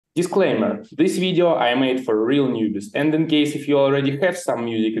Disclaimer, this video I made for real newbies, and in case if you already have some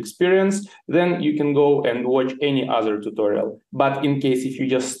music experience, then you can go and watch any other tutorial. But in case if you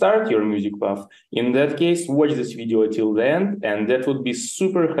just start your music path, in that case, watch this video till the end, and that would be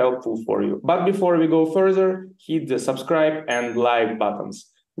super helpful for you. But before we go further, hit the subscribe and like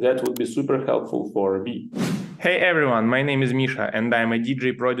buttons. That would be super helpful for me. Hey everyone, my name is Misha and I'm a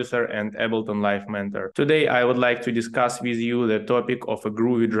DJ producer and Ableton Live mentor. Today I would like to discuss with you the topic of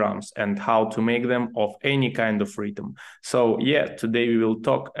groovy drums and how to make them of any kind of rhythm. So yeah, today we will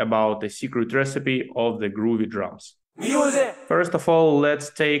talk about the secret recipe of the groovy drums. Music! First of all,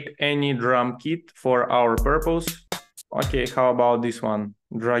 let's take any drum kit for our purpose. Okay, how about this one?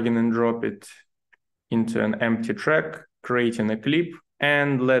 Drag and drop it into an empty track, creating a clip,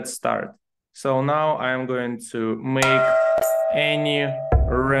 and let's start. So now I'm going to make any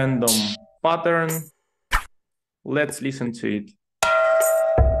random pattern. Let's listen to it.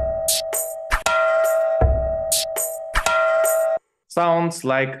 Sounds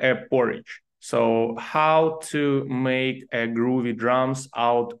like a porridge. So how to make a groovy drums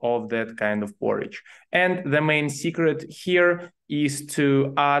out of that kind of porridge? And the main secret here is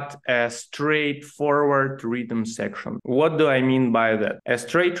to add a straightforward rhythm section. What do I mean by that? A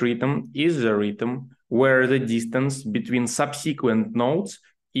straight rhythm is a rhythm where the distance between subsequent notes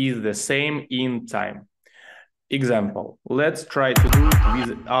is the same in time. Example, let's try to do it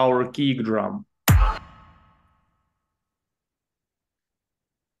with our kick drum.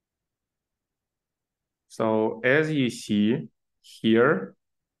 So as you see here,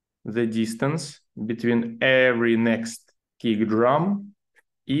 the distance between every next kick drum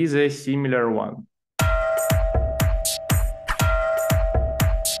is a similar one.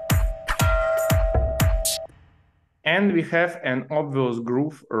 And we have an obvious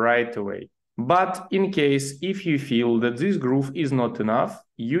groove right away. But in case if you feel that this groove is not enough,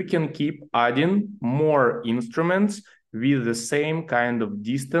 you can keep adding more instruments with the same kind of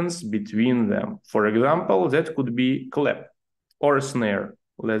distance between them. For example, that could be clap or snare.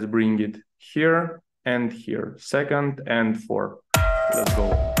 Let's bring it here and here, second and fourth. Let's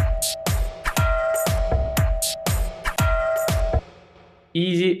go.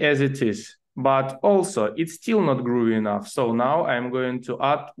 Easy as it is, but also it's still not groovy enough. So now I'm going to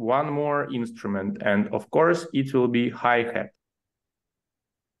add one more instrument, and of course it will be hi-hat.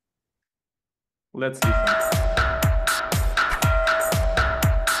 Let's listen.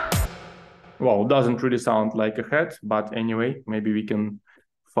 Well, doesn't really sound like a hat, but anyway, maybe we can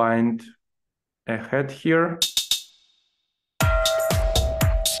find a hat here.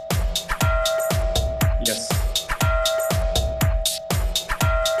 Yes.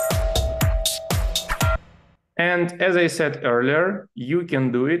 And as I said earlier, you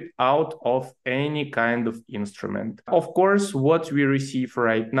can do it out of any kind of instrument. Of course, what we receive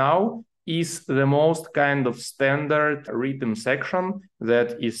right now is the most kind of standard rhythm section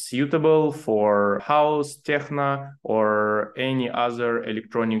that is suitable for house, techno, or any other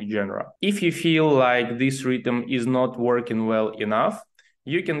electronic genre. If you feel like this rhythm is not working well enough,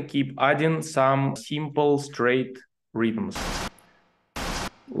 you can keep adding some simple straight rhythms.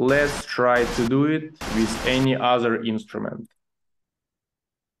 Let's try to do it with any other instrument.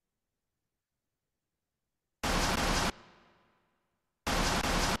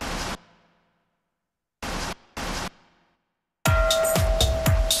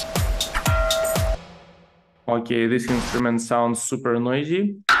 Okay, this instrument sounds super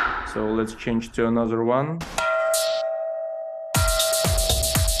noisy, so let's change to another one.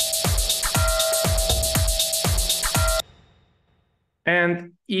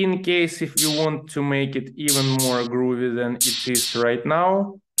 And in case if you want to make it even more groovy than it is right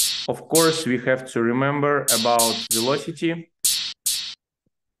now, of course, we have to remember about velocity.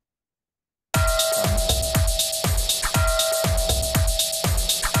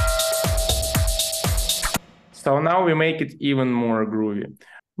 So now we make it even more groovy.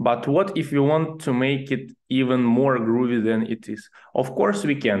 But what if you want to make it even more groovy than it is? Of course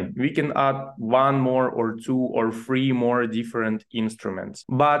we can. We can add one more or two or three more different instruments.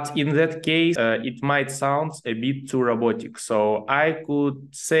 But in that case, it might sound a bit too robotic. So I could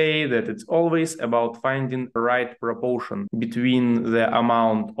say that it's always about finding the right proportion between the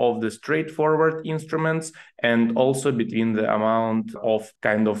amount of the straightforward instruments and also between the amount of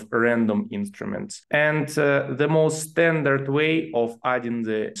kind of random instruments. And the most standard way of adding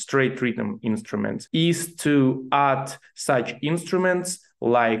the straight rhythm instruments is to add such instruments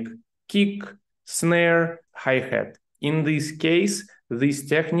like kick, snare, hi-hat. In this case, this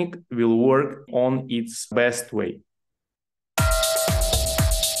technique will work on its best way.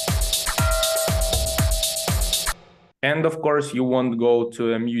 And of course, you won't go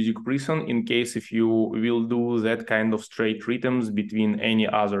to a music prison in case if you will do that kind of straight rhythms between any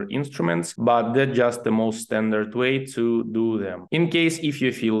other instruments, but that's just the most standard way to do them. In case if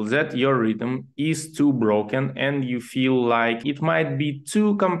you feel that your rhythm is too broken and you feel like it might be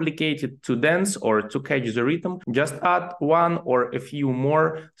too complicated to dance or to catch the rhythm, just add one or a few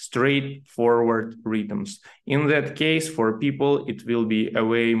more straightforward rhythms. In that case, for people, it will be a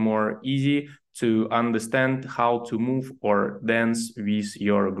way more easy to understand how to move or dance with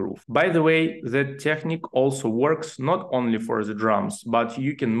your groove. By the way, that technique also works not only for the drums, but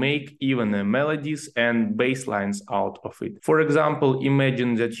you can make even melodies and bass lines out of it. For example,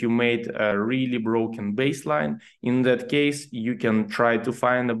 imagine that you made a really broken bass line. In that case, you can try to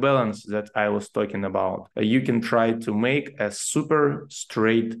find a balance that I was talking about. You can try to make a super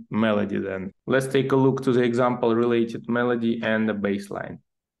straight melody then. Let's take a look to the example related melody and the bass line.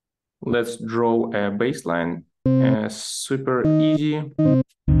 Let's draw a bass line, super easy.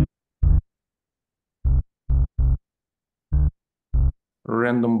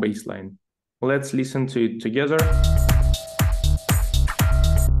 Random bass line. Let's listen to it together.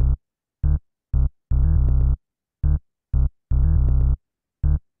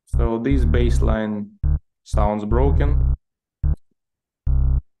 So this bass line sounds broken.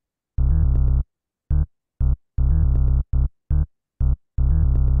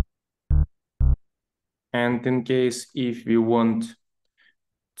 And in case if we want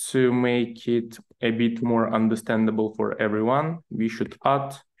to make it a bit more understandable for everyone, we should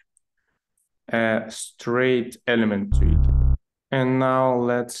add a straight element to it. And now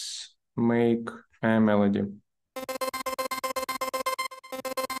let's make a melody.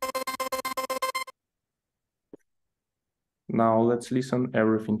 Now let's listen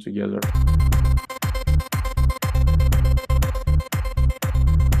everything together.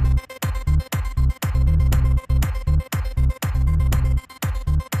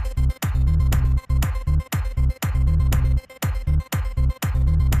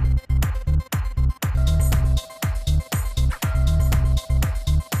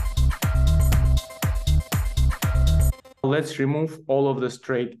 Let's remove all of the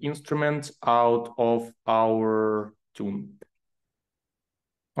straight instruments out of our tune.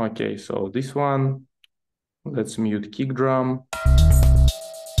 Okay, so this one, let's mute kick drum.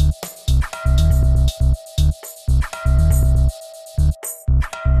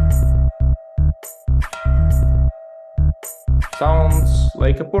 Sounds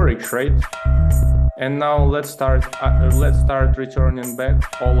like a porridge, right? And now let's start returning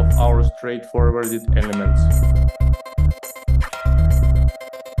back all of our straightforwarded elements.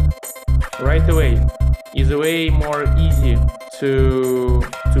 Right away is a way more easy to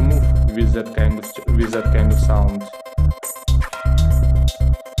move with that kind of sound.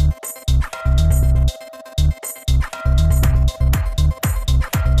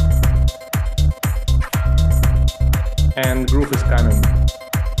 And groove is coming.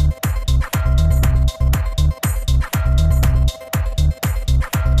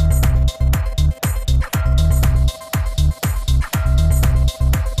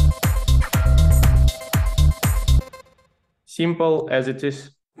 Simple as it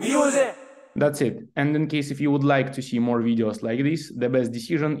is. Music! That's it. And in case if you would like to see more videos like this, the best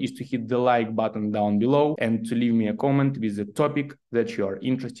decision is to hit the like button down below and to leave me a comment with the topic that you are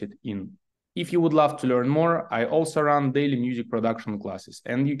interested in. If you would love to learn more, I also run daily music production classes,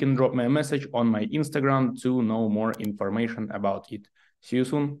 and you can drop me a message on my Instagram to know more information about it. See you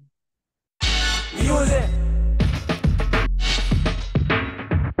soon. Music.